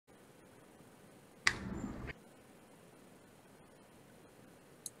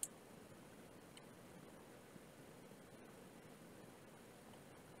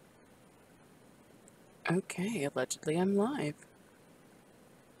Okay, allegedly I'm live.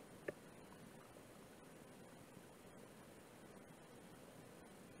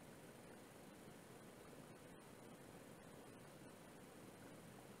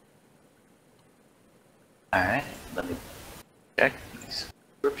 Alright, let me check these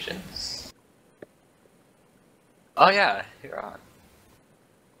subscriptions. Oh yeah, you're on.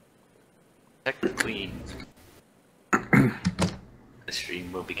 Technically, the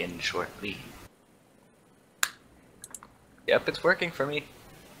stream will begin shortly. Yep, it's working for me.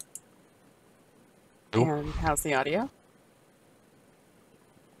 Nope. And how's the audio?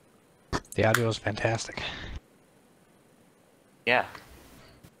 The audio is fantastic. Yeah,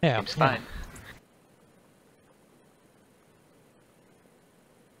 Yeah, seems fine.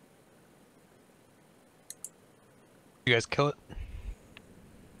 You guys kill it?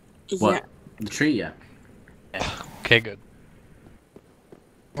 What? Yeah. The tree, yeah. Okay, good.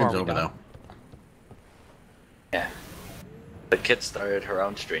 Or Comes are we over done? though. Yeah. The kid started her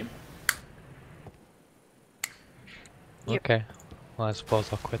own stream. Yep. Okay. Well, I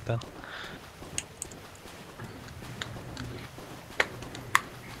suppose I'll quit then.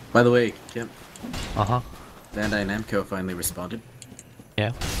 By the way, Kim, Uh-huh. Bandai Namco finally responded.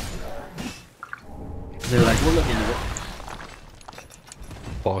 Yeah. They were like, we're looking at it.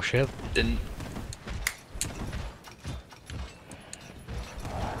 Bullshit. Didn't.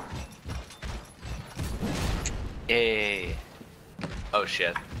 Yay. Oh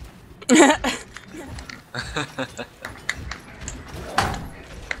shit.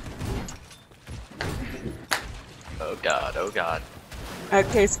 Oh god, oh god.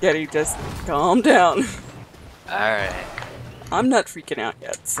 Okay, Sketty, just calm down. Alright. I'm not freaking out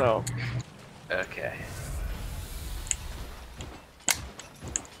yet, so. Okay.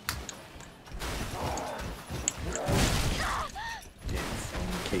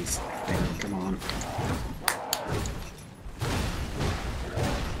 Case thing, come on.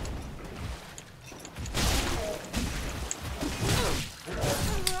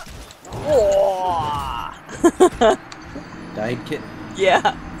 Died kit? Yeah.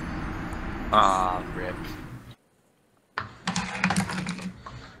 Ah, rip.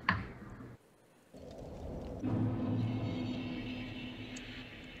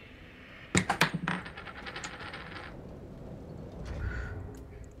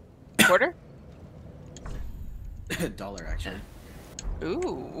 Quarter? $1 actually.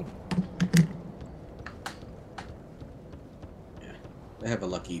 Ooh. Yeah. They have a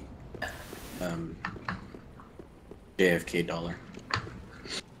lucky JFK dollar.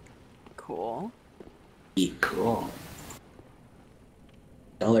 Cool. Cool.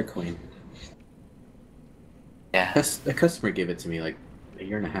 Dollar coin. Yeah. A customer gave it to me like a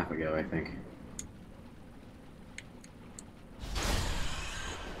year and a half ago, I think.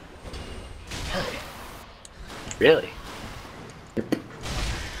 Really? Yep.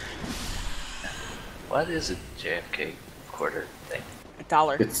 What is a JFK quarter thing?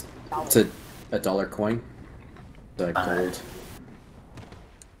 $1. It's a dollar coin. It's like gold.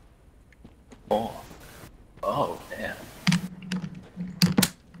 Oh. Oh, damn.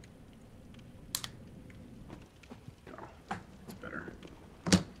 It's better.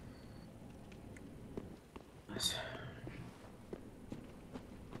 Nice.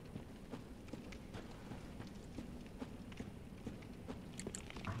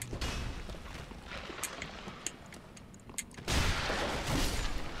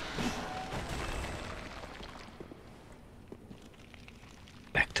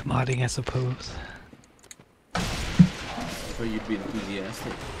 Back to modding, I suppose. So you'd be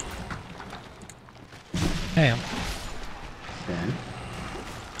enthusiastic. I am. Ben?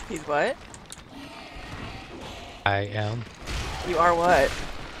 He's what? I am. You are what?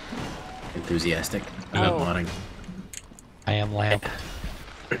 Enthusiastic about Oh. modding. I am lamp.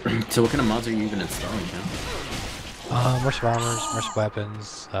 So what kind of mods are you even installing now? Mercy armors, mercy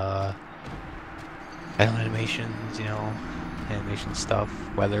weapons, island animations, you know, animation stuff,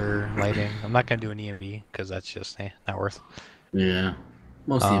 weather, lighting. I'm not gonna do an EMV because that's just not worth. Yeah.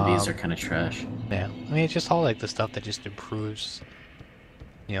 Most EMVs are kind of trash. Yeah, I mean it's just all like the stuff that just improves,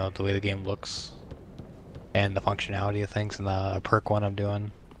 you know, the way the game looks and the functionality of things. And the perk one I'm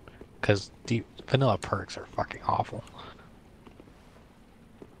doing, because the vanilla perks are fucking awful.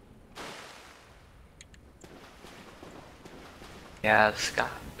 Yeah,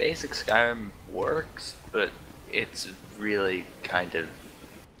 basic Skyrim works, but it's really kind of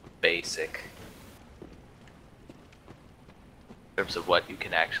basic in terms of what you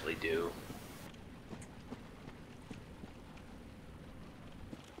can actually do.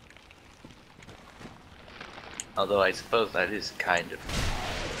 Although I suppose that is kind of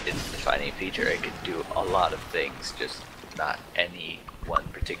its defining feature. It can do a lot of things, just not any one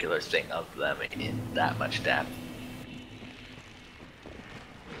particular thing of them in that much depth.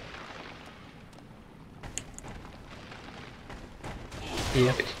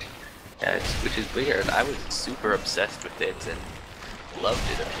 Yeah. Yeah, which is weird. I was super obsessed with it and loved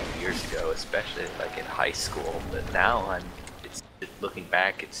it a few years ago, especially like in high school. But now looking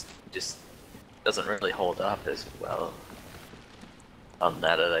back, it's just doesn't really hold up as well.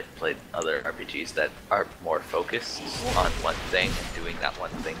 Now that I've played other RPGs that are more focused on one thing and doing that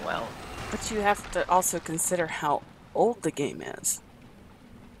one thing well. But you have to also consider how old the game is.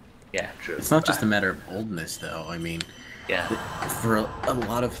 Yeah, true. It's not just a matter of oldness, though. I mean, Yeah. for a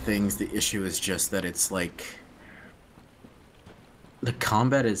lot of things, the issue is just that it's like the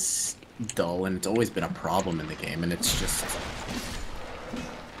combat is dull, and it's always been a problem in the game, and it's just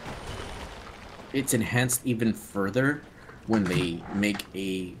it's enhanced even further when they make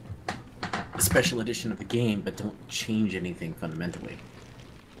a special edition of the game, but don't change anything fundamentally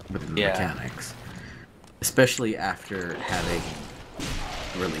within the mechanics. Especially after having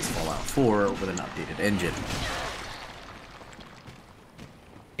released Fallout 4 with an updated engine.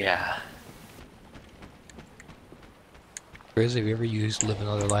 Yeah. Chris, have you ever used Live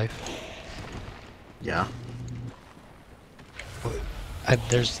Another Life? Yeah.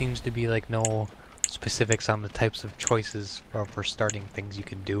 There seems to be like no specifics on the types of choices for starting things you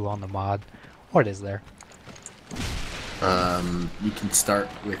can do on the mod. What is there? You can start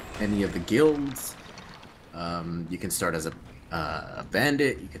with any of the guilds. You can start as a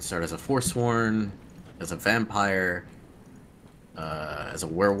bandit. You can start as a forsworn, as a vampire, as a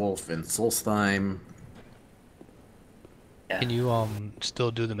werewolf in Solstheim. Yeah. Can you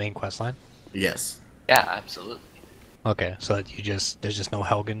still do the main quest line? Yes. Yeah, absolutely. Okay, so that there's just no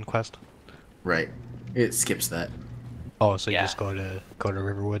Helgen quest? Right. It skips that. Oh, so you Yeah. just go to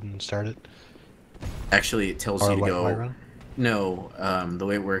Riverwood and start it? Actually, it tells Or you to go. Whiterun? No, the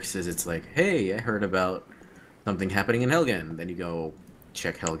way it works is it's like, hey, I heard about something happening in Helgen. Then you go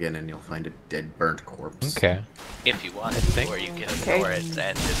check Helgen and you'll find a dead, burnt corpse. Okay. If you want I to, think- or you can Okay. ignore it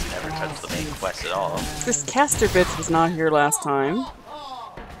and just never touch the main quest at all. This caster bitch was not here last time.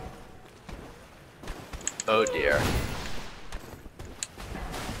 Oh dear.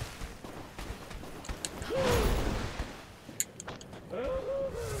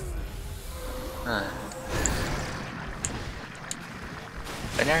 Huh.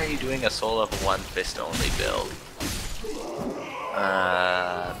 When are you doing a soul of one fist only build?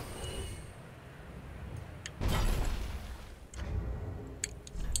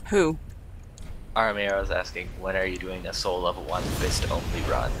 Who? Aramiro's asking, when are you doing a soul of one fist only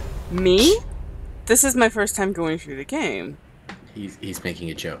run? Me? This is my first time going through the game. He's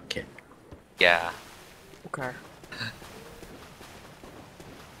making a joke, kid. Yeah. Okay.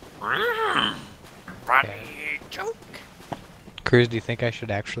 Funny joke. Cruz, do you think I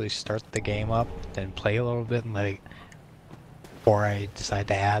should actually start the game up and play a little bit and before I decide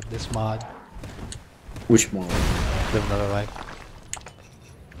to add this mod, Which one? Live Another Life?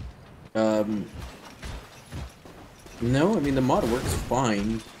 No, I mean, the mod works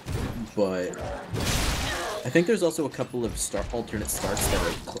fine, but I think there's also a couple of alternate starts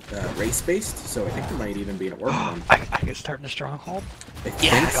that are race-based, so I think there might even be an orc one. I can start in a stronghold? I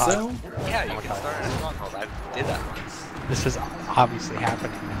think so? Yeah, you can start in a stronghold. I did that once. This is obviously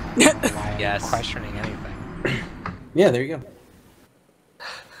happening now. I don't know why I'm Yes. questioning anything. Yeah, there you go.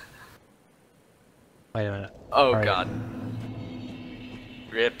 Wait a minute. Oh Alright. god.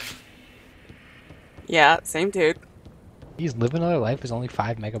 Rip. Yeah, same dude. He's Live Another Life is only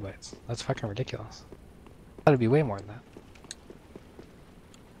 5 megabytes. That's fucking ridiculous. I thought it'd be way more than that.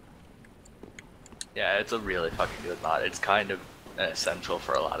 Yeah, it's a really fucking good mod. It's kind of essential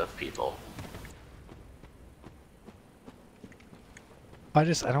for a lot of people. I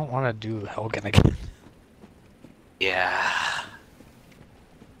don't want to do Helgen again. Yeah.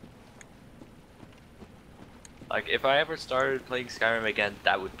 Like, if I ever started playing Skyrim again,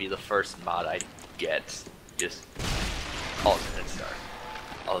 that would be the first mod I'd get. Just alternate start.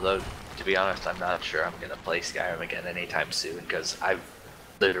 Although, to be honest, I'm not sure I'm gonna play Skyrim again anytime soon, because I've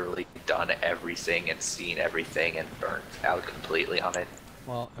literally done everything and seen everything and burnt out completely on it.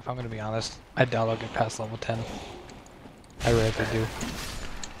 Well, if I'm gonna be honest, I doubt I'll get past level 10. I rarely do.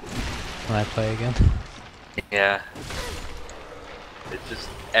 When I play again. Yeah. It's just,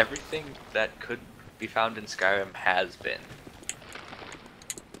 everything that could be found in Skyrim has been.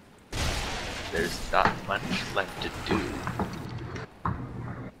 There's not much left to do.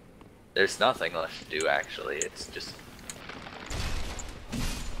 There's nothing left to do, actually. It's just...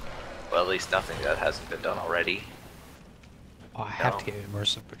 well, at least nothing that hasn't been done already. Oh, I have to get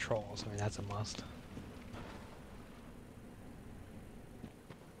immersive patrols. I mean, that's a must.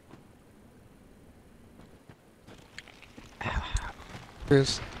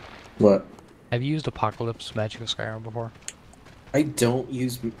 Chris, What? have you used Apocalypse Magic of Skyrim before? I don't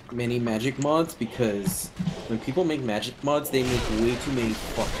use many magic mods because when people make magic mods, they make way too many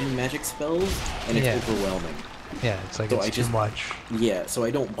fucking magic spells, and it's Yeah. overwhelming. Yeah, it's like So it's I too just much. Yeah, so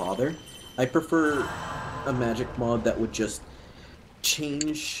I don't bother. I prefer a magic mod that would just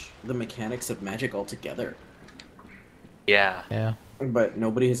change the mechanics of magic altogether. Yeah, Yeah. But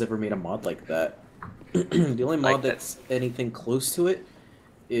nobody has ever made a mod like that. The only mod like that. that's anything close to it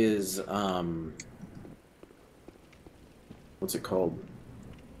is what's it called?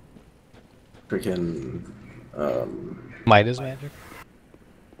 Freaking Midas Magic,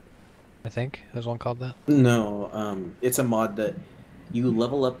 I think. There's one called that. no, it's a mod that you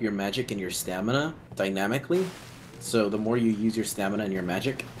level up your magic and your stamina dynamically. So the more you use your stamina and your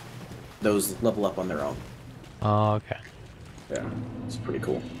magic, those level up on their own. Oh, okay. Yeah, it's pretty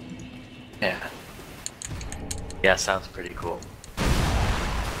cool. Yeah. Yeah, sounds pretty cool.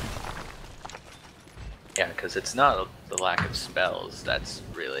 Yeah, because it's not the lack of spells that's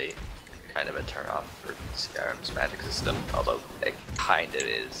really kind of a turnoff for Skyrim's magic system, although it kind of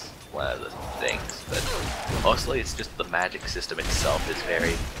is one of the things, but mostly it's just the magic system itself is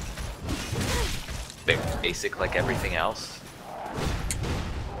very basic like everything else.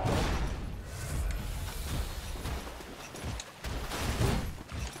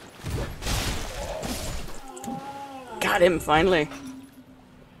 Got him finally.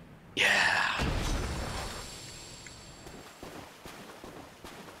 Yeah.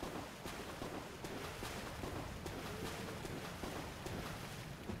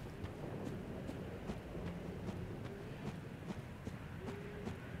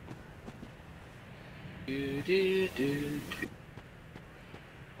 Do, do, do, do.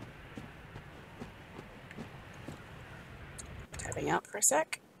 Tapping out for a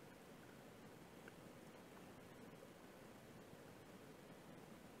sec.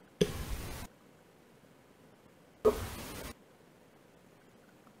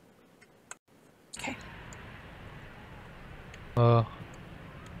 Okay.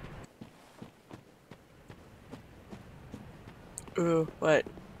 Ooh, what?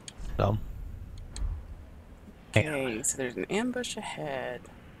 Dumb. Hang on. Okay, so there's an ambush ahead.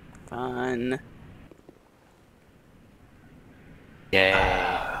 Fun.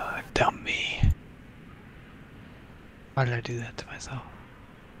 Yay. Dumb me. Why did I do that to myself?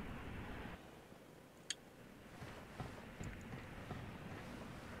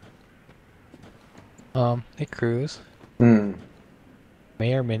 Hey Cruz. Hmm.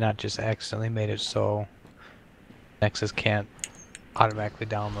 May or may not just accidentally made it so Nexus can't automatically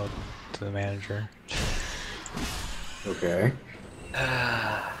download to the manager. Okay.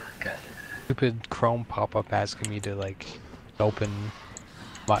 God. Stupid Chrome pop-up asking me to like open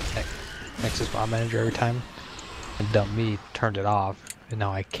Nexus Bot Manager every time, and dumb me turned it off, and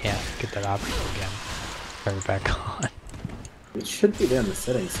now I can't get that option again. Turn it back on. It should be there in the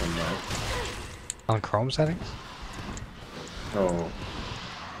settings somewhere. On Chrome settings? Oh.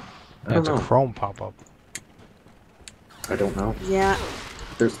 I Yeah, don't it's a know. Chrome pop-up. I don't know. Yeah,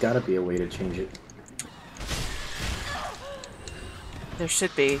 There's gotta be a way to change it. there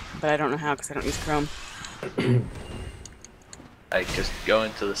should be, but I don't know how because I don't use Chrome. I just go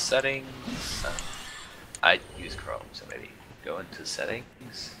into the settings. I use Chrome, so maybe go into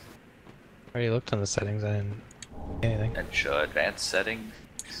settings I already looked on the settings, I didn't see anything. and show advanced settings.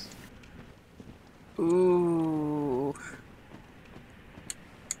 Ooh.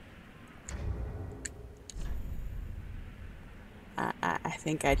 I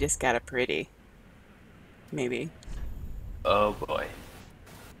think I just got a pretty. Maybe. Oh boy.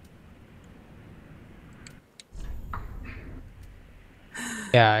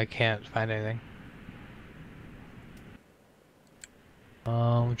 Yeah, I can't find anything.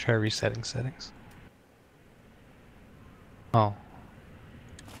 Try resetting settings. Oh.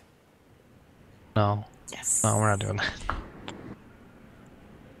 No. Yes. No, we're not doing that.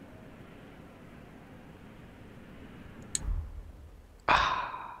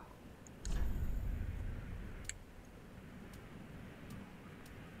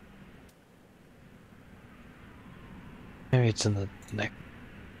 Maybe it's in the neck.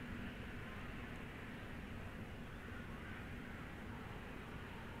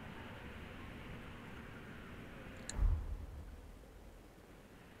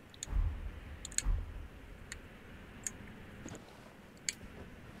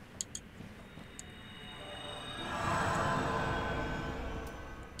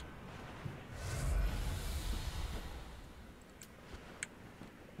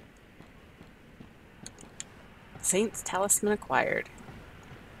 Saint's Talisman acquired.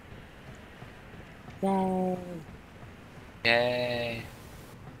 Yay. Yay.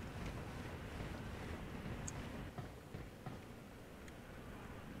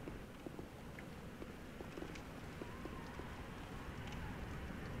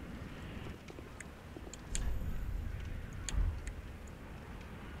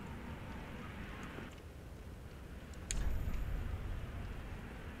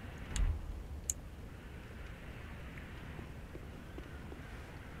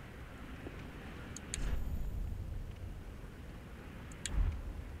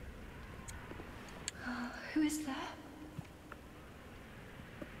 Who is there?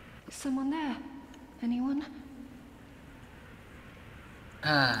 Is someone there? Anyone?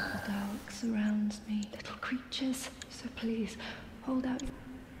 The dark surrounds me. Little creatures. So please, hold out your...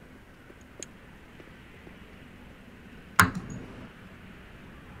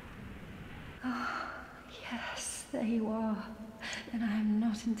 Ah, yes, there you are. Then I am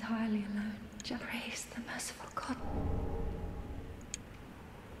not entirely alone. Just praise the merciful God.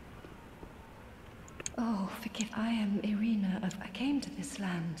 Oh, forgive. I am Irina I came to this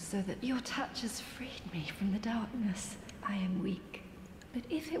land so that your touch has freed me from the darkness. I am weak, but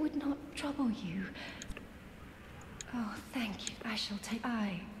if it would not trouble you... Oh, thank you. I shall take...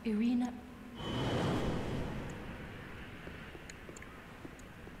 Irina...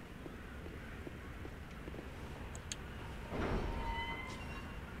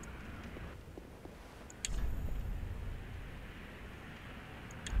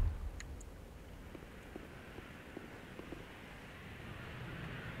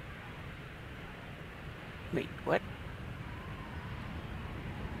 Wait, what?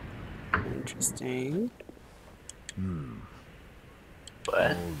 Interesting.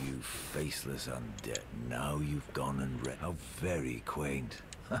 What? Oh, you faceless undead. Now you've gone and read. How very quaint.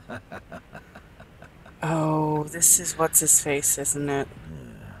 Oh, this is what's his face, isn't it?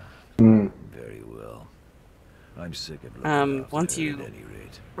 Very well. I'm sick of looking after once her you at any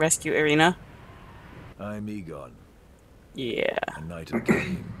rate. rescue Irina. I'm Egon, Yeah. a knight of the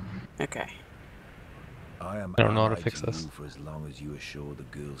game. Okay. I am I don't know how to allied fix to this. you for as long as you assure the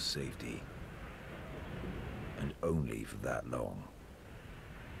girl's safety. And only for that long.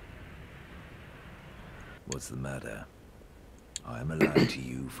 What's the matter? I am allied to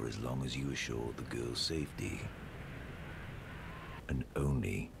you for as long as you assure the girl's safety. And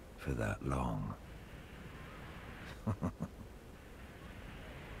only for that long.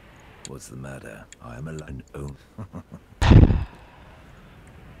 What's the matter? I am allied and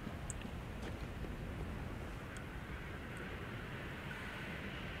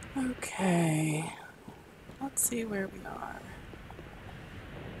Okay. Let's see where we are.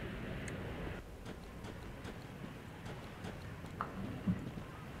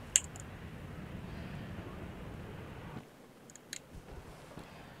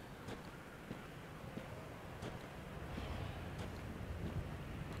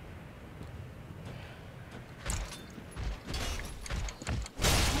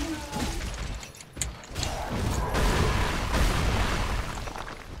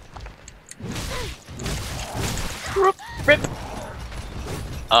 Rip!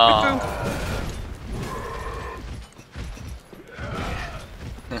 Oh.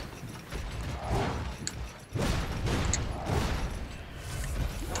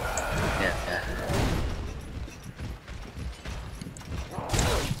 Yeah.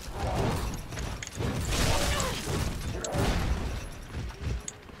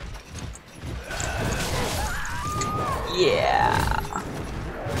 Yeah.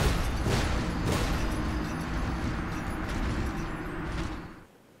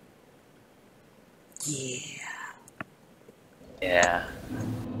 Yeah. Yeah.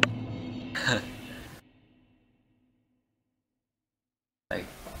 Like,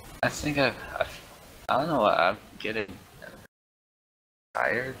 I think I don't know, I'm getting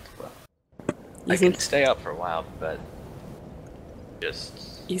tired. Well, You I think can stay up for a while, but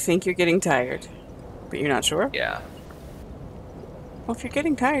just, you think you're getting tired, but you're not sure? yeah. Well, if you're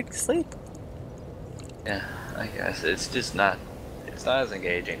getting tired, sleep. Yeah, I guess it's just not, it's not as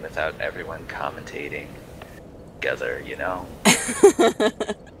engaging without everyone commentating together, you know?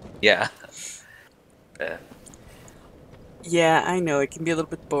 Yeah. Yeah, I know. It can be a little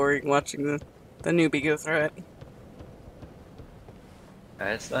bit boring watching the newbie go through it.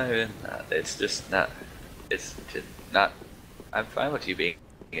 It's not even, it's just not, it's just not, I'm fine with you being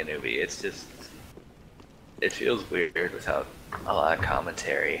a newbie, it's just, it feels weird without a lot of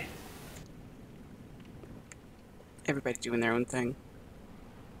commentary. Everybody doing their own thing.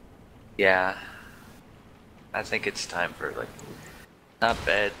 Yeah. I think it's time for, like, not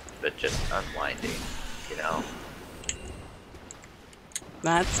bed, but just unwinding, you know?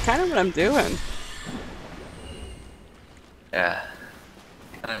 That's kind of what I'm doing. Yeah.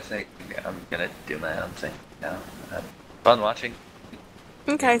 I think I'm gonna do my own thing now. Fun watching.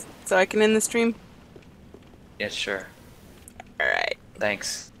 Okay, so I can end the stream? Yeah, sure. Alright.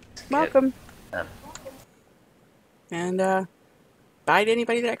 Thanks. Kit. Welcome. Um, And, bye to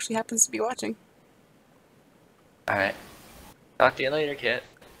anybody that actually happens to be watching. Alright. Talk to you later, Kit.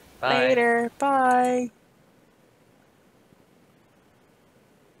 Bye. Later. Bye.